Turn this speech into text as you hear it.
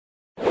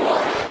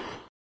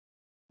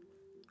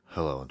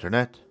Hello,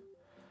 Internet.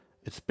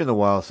 It's been a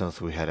while since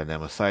we had an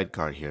Emma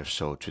sidecar here,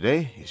 so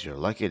today is your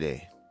lucky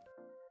day.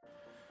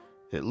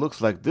 It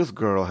looks like this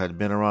girl had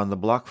been around the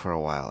block for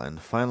a while and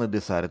finally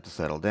decided to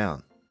settle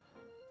down.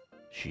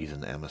 She's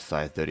an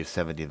MSI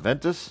 3070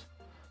 Ventus.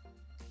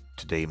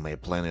 Today my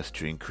plan is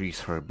to increase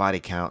her body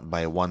count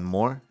by one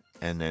more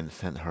and then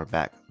send her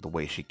back the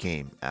way she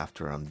came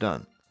after I'm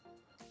done.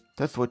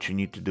 That's what you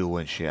need to do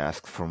when she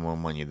asks for more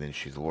money than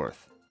she's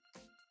worth.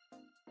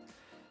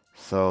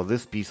 So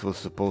this piece was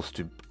supposed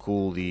to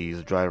cool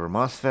these driver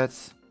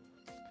MOSFETs,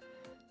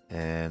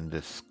 and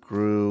the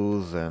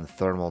screws and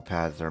thermal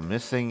pads are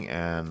missing,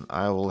 and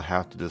I will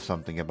have to do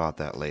something about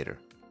that later.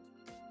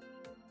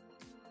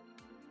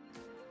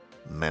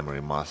 Memory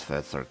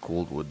MOSFETs are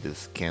cooled with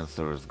this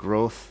cancerous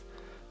growth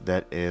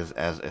that is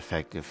as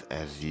effective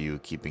as you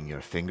keeping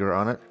your finger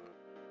on it.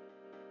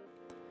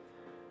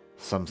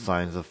 Some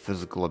signs of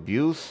physical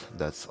abuse,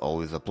 that's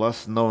always a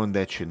plus, knowing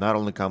that she not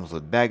only comes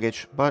with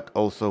baggage, but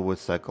also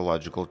with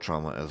psychological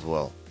trauma as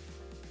well.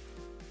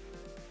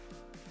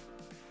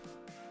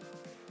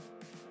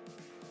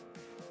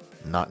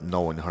 Not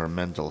knowing her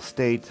mental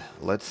state,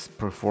 let's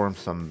perform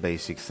some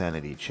basic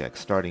sanity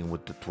checks, starting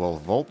with the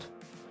 12 volt,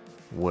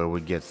 where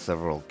we get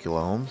several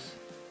kiloohms,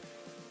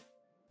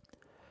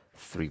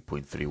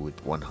 3.3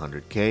 with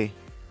 100k,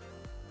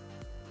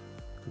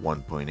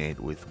 1.8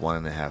 with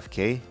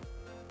 1.5k,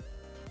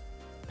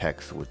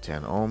 PEX with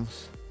 10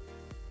 ohms,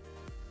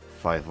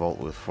 5 volt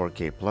with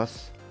 4k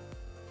plus,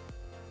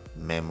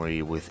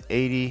 memory with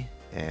 80,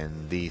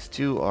 and these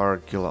two are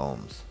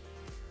kiloohms.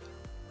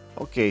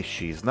 Okay,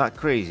 she's not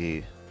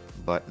crazy,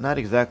 but not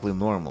exactly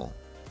normal.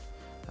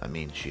 I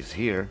mean, she's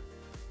here,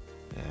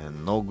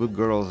 and no good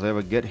girls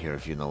ever get here,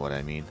 if you know what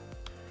I mean.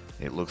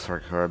 It looks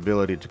like her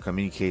ability to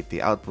communicate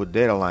the output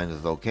data lines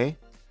is okay,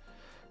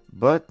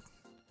 but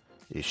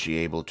is she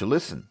able to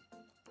listen?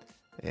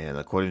 And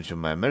according to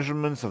my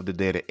measurements of the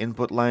data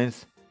input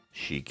lines,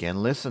 she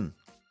can listen.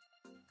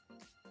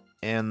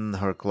 And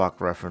her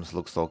clock reference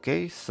looks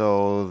okay,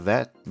 so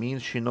that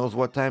means she knows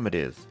what time it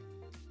is.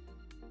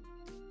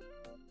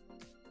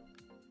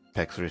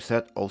 PEX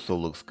reset also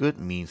looks good,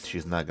 means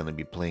she's not gonna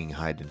be playing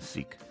hide and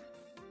seek.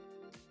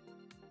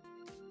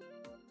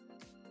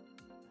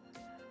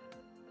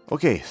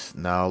 Okay,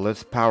 now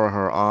let's power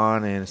her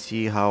on and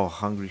see how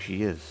hungry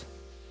she is.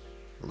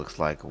 Looks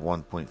like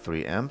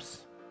 1.3 amps.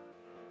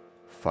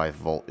 5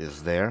 volt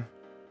is there.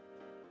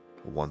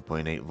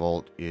 1.8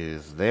 volt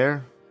is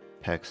there.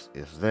 PEX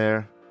is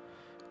there,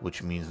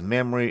 which means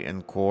memory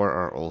and core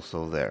are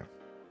also there.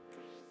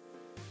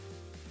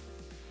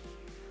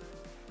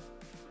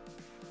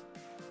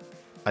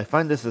 I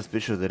find it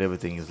suspicious that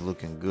everything is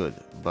looking good,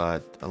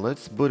 but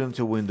let's boot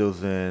into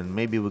Windows and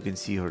maybe we can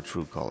see her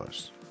true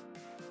colors.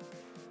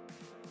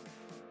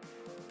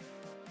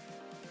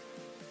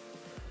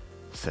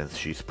 Since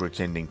she's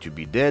pretending to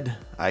be dead,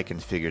 I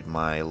configured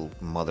my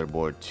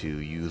motherboard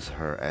to use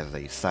her as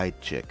a side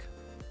chick.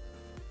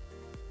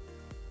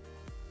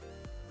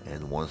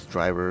 And once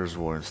drivers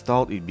were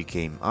installed, it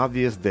became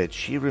obvious that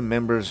she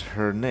remembers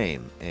her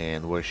name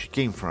and where she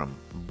came from,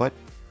 but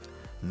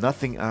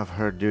nothing of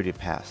her dirty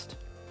past.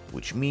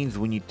 Which means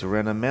we need to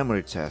run a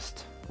memory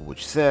test,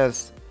 which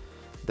says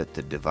that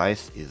the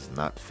device is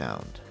not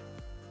found.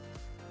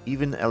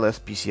 Even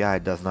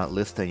LSPCI does not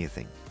list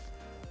anything,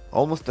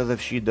 almost as if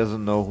she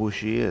doesn't know who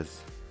she is.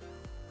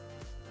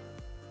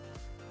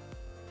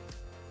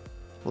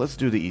 Let's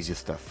do the easy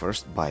stuff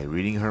first by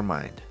reading her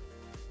mind.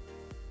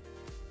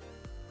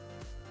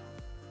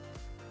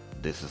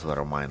 This is what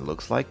her mind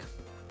looks like.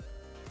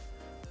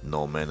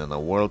 No man in the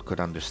world could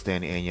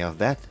understand any of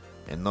that,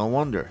 and no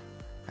wonder,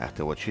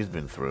 after what she's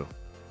been through.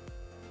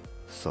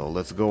 So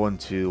let's go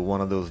into one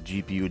of those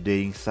GPU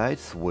dating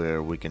sites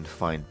where we can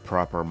find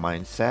proper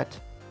mindset,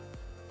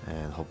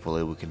 and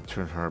hopefully we can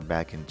turn her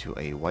back into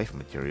a wife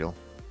material.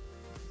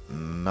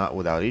 Not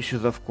without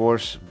issues, of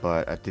course,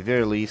 but at the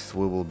very least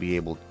we will be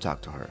able to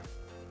talk to her.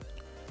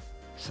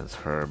 Since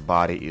her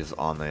body is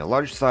on a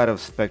large side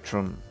of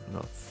spectrum,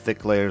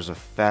 thick layers of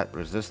fat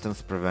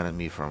resistance prevented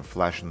me from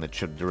flashing the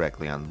chip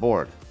directly on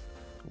board,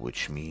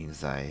 which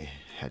means I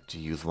had to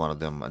use one of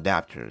them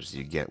adapters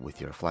you get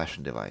with your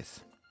flashing device.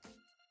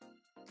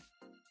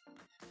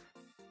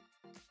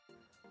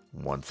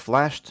 Once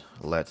flashed,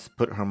 let's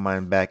put her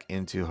mind back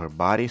into her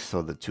body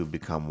so the two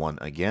become one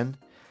again,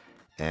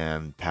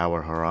 and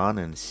power her on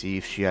and see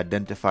if she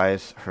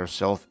identifies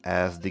herself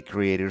as the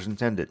creators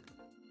intended.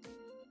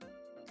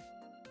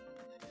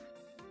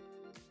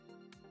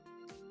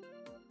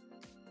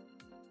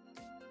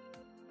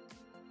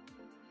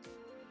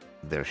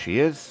 There she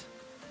is.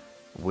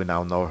 We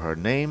now know her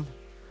name,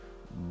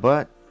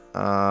 but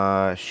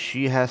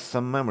she has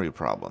some memory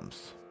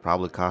problems,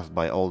 probably caused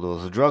by all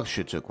those drugs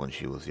she took when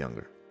she was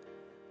younger.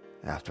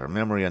 After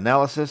memory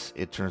analysis,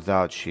 it turns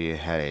out she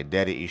had a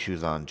data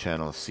issues on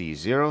channel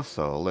C0,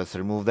 so let's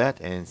remove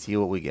that and see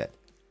what we get.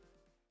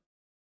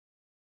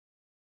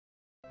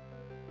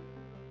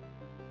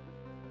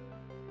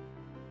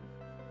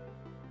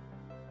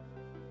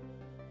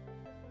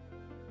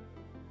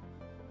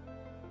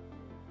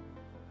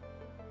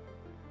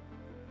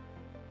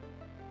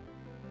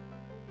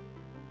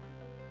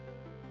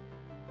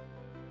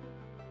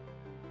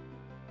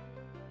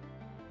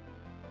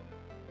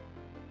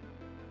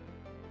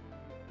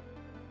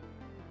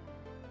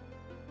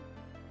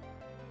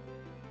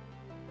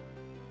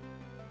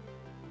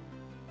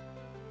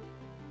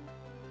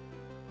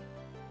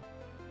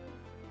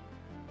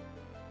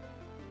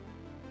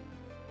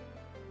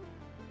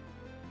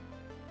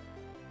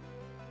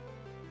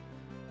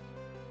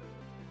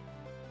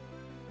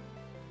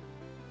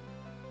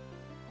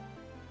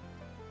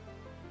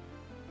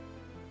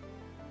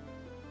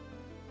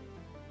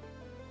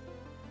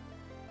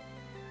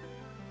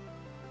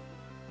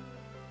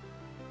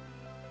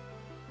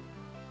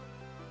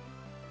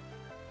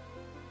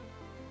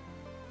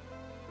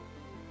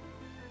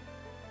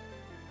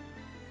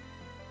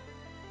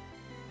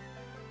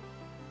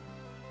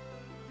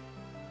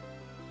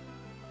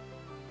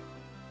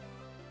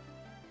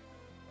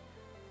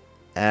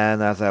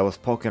 And as I was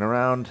poking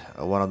around,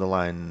 one of the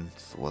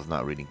lines was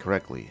not reading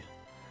correctly.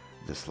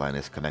 This line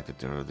is connected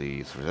to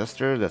this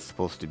resistor that's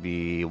supposed to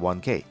be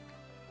 1K.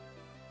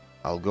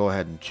 I'll go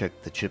ahead and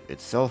check the chip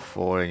itself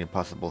for any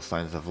possible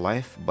signs of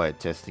life by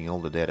testing all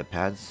the data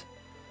pads.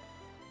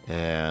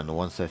 And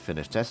once I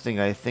finish testing,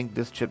 I think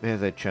this chip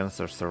has a chance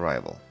of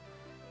survival.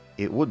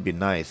 It would be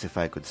nice if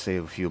I could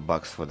save a few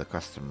bucks for the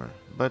customer,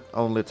 but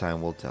only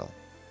time will tell.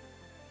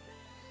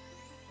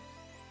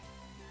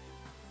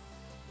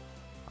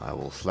 I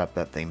will slap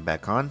that thing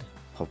back on.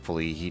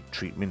 Hopefully heat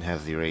treatment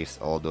has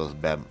erased all those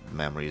bad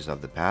memories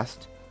of the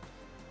past.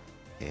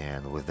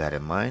 And with that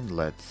in mind,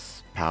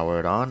 let's power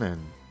it on,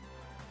 and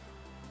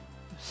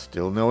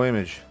still no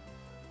image.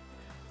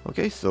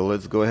 Okay, so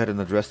let's go ahead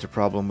and address the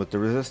problem with the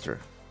resistor.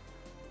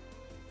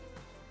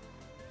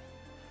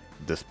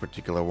 This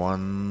particular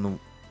one,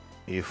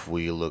 if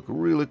we look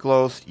really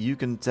close, you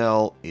can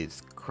tell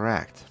it's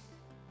cracked.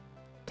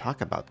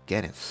 Talk about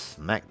getting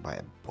smacked by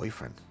a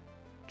boyfriend.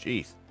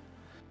 Jeez.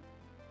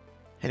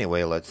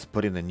 Anyway, let's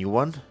put in a new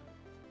one.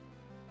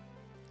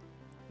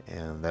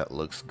 And that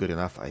looks good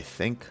enough, I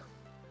think.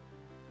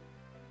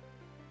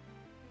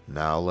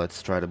 Now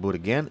let's try to boot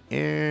again,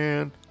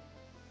 and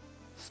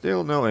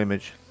still no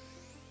image.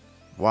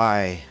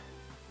 Why?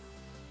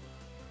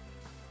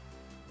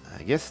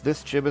 I guess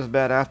this chip is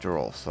bad after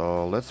all,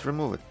 so let's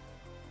remove it.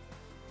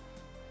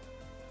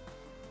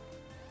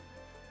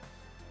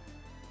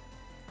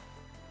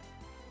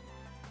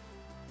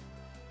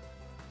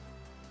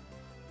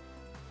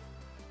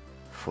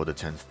 For the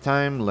 10th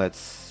time,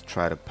 let's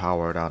try to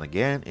power it on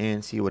again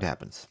and see what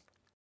happens.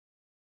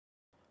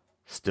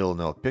 Still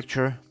no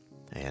picture,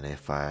 and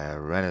if I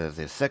run it as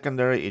a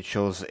secondary, it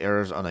shows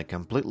errors on a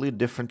completely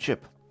different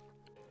chip.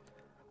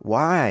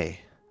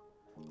 Why?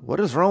 What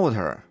is wrong with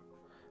her?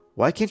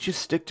 Why can't you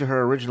stick to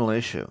her original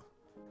issue?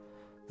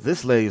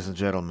 This, ladies and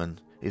gentlemen,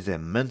 is a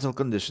mental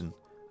condition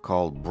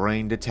called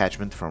brain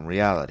detachment from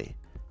reality.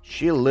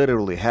 She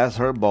literally has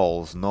her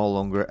balls no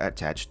longer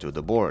attached to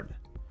the board.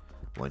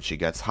 When she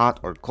gets hot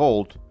or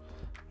cold,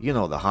 you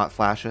know, the hot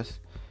flashes,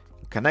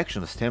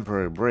 connections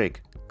temporarily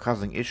break,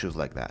 causing issues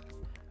like that.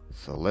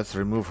 So let's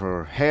remove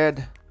her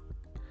head,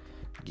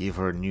 give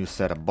her a new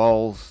set of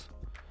balls.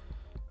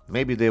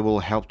 Maybe they will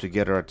help to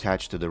get her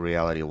attached to the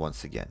reality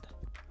once again.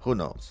 Who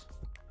knows?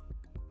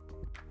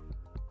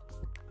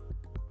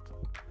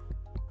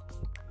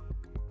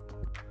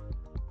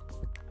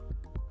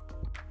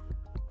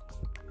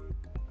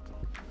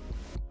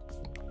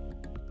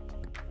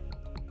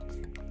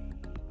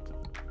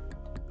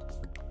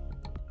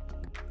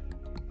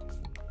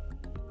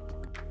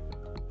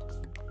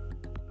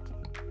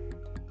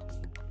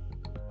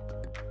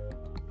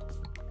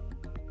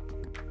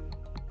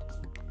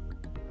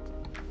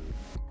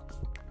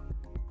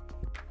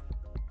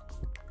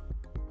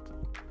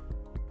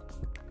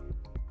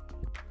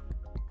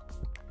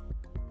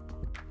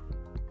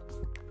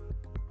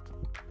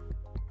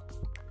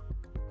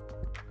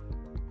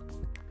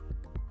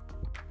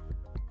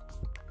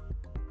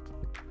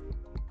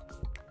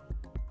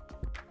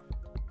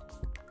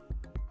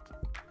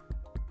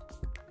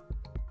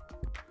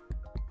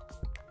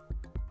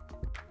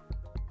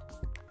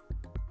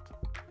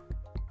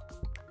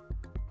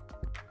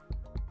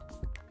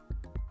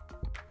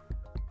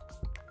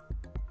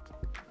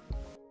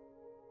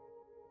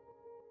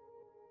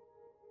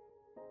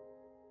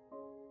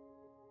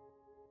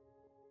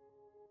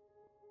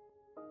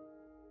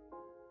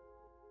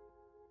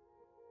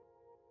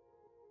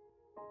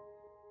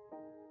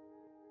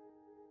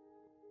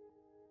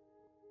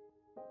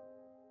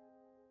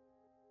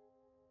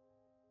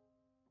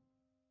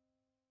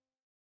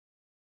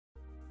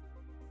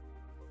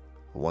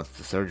 Once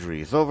the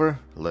surgery is over,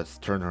 let's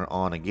turn her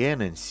on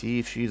again and see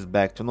if she's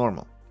back to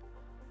normal.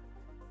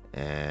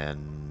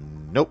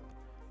 And nope,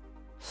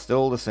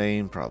 still the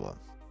same problem.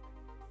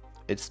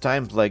 It's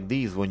times like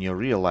these when you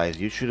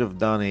realize you should have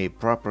done a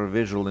proper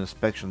visual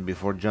inspection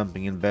before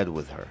jumping in bed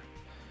with her.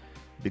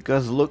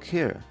 Because look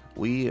here,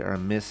 we are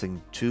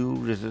missing 2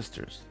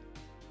 resistors.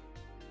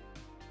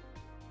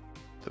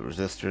 The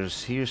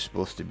resistors here are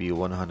supposed to be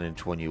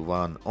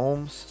 121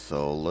 ohms,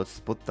 so let's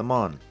put them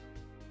on.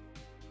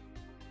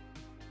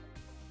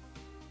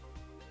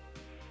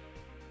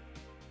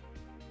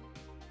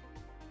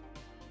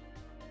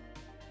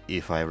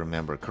 If I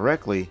remember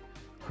correctly,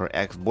 her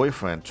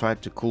ex-boyfriend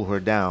tried to cool her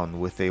down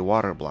with a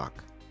water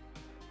block.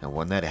 And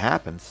when that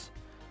happens,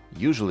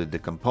 usually the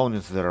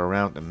components that are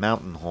around the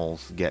mountain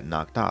holes get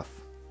knocked off.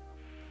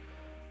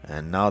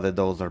 And now that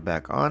those are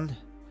back on,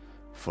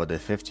 for the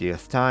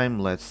 50th time,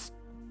 let's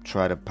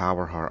try to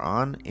power her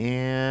on,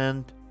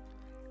 and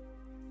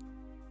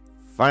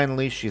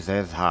finally she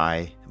says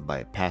hi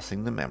by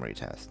passing the memory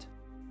test.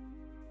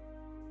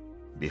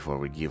 Before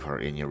we give her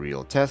any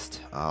real test,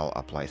 I'll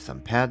apply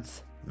some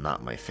pads.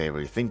 Not my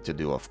favorite thing to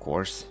do, of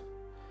course.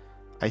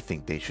 I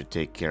think they should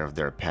take care of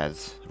their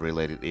pads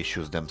related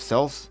issues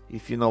themselves,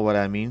 if you know what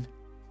I mean.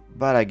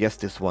 But I guess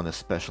this one is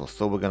special,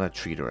 so we're gonna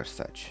treat her as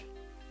such.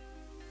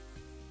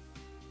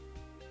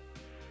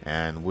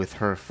 And with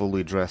her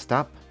fully dressed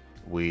up,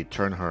 We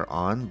turn her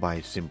on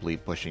by simply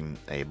pushing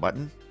a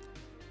button.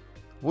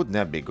 Wouldn't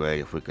that be great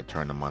if we could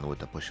turn them on with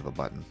the push of a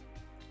button?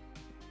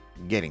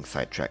 Getting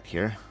sidetracked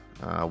here.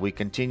 We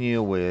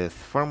continue with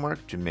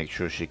firmwork to make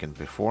sure she can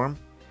perform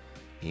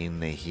in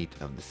the heat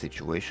of the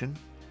situation,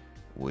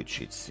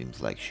 which it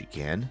seems like she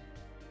can.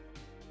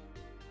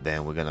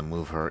 Then we're gonna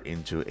move her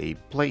into a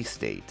play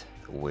state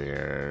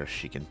where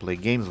she can play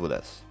games with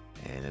us.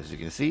 And as you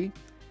can see,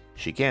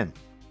 she can.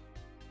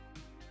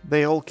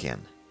 They all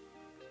can.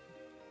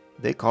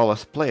 They call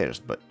us players,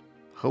 but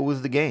who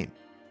is the game?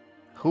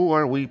 Who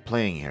are we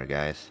playing here,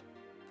 guys?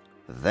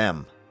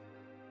 Them.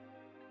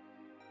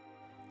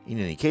 In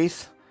any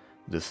case,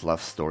 this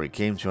love story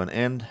came to an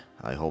end.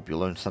 I hope you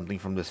learned something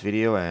from this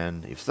video,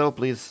 and if so,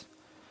 please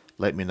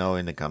let me know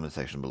in the comment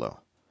section below.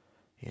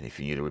 And if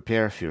you need a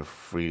repair, feel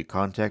free to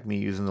contact me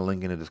using the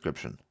link in the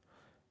description.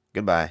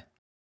 Goodbye.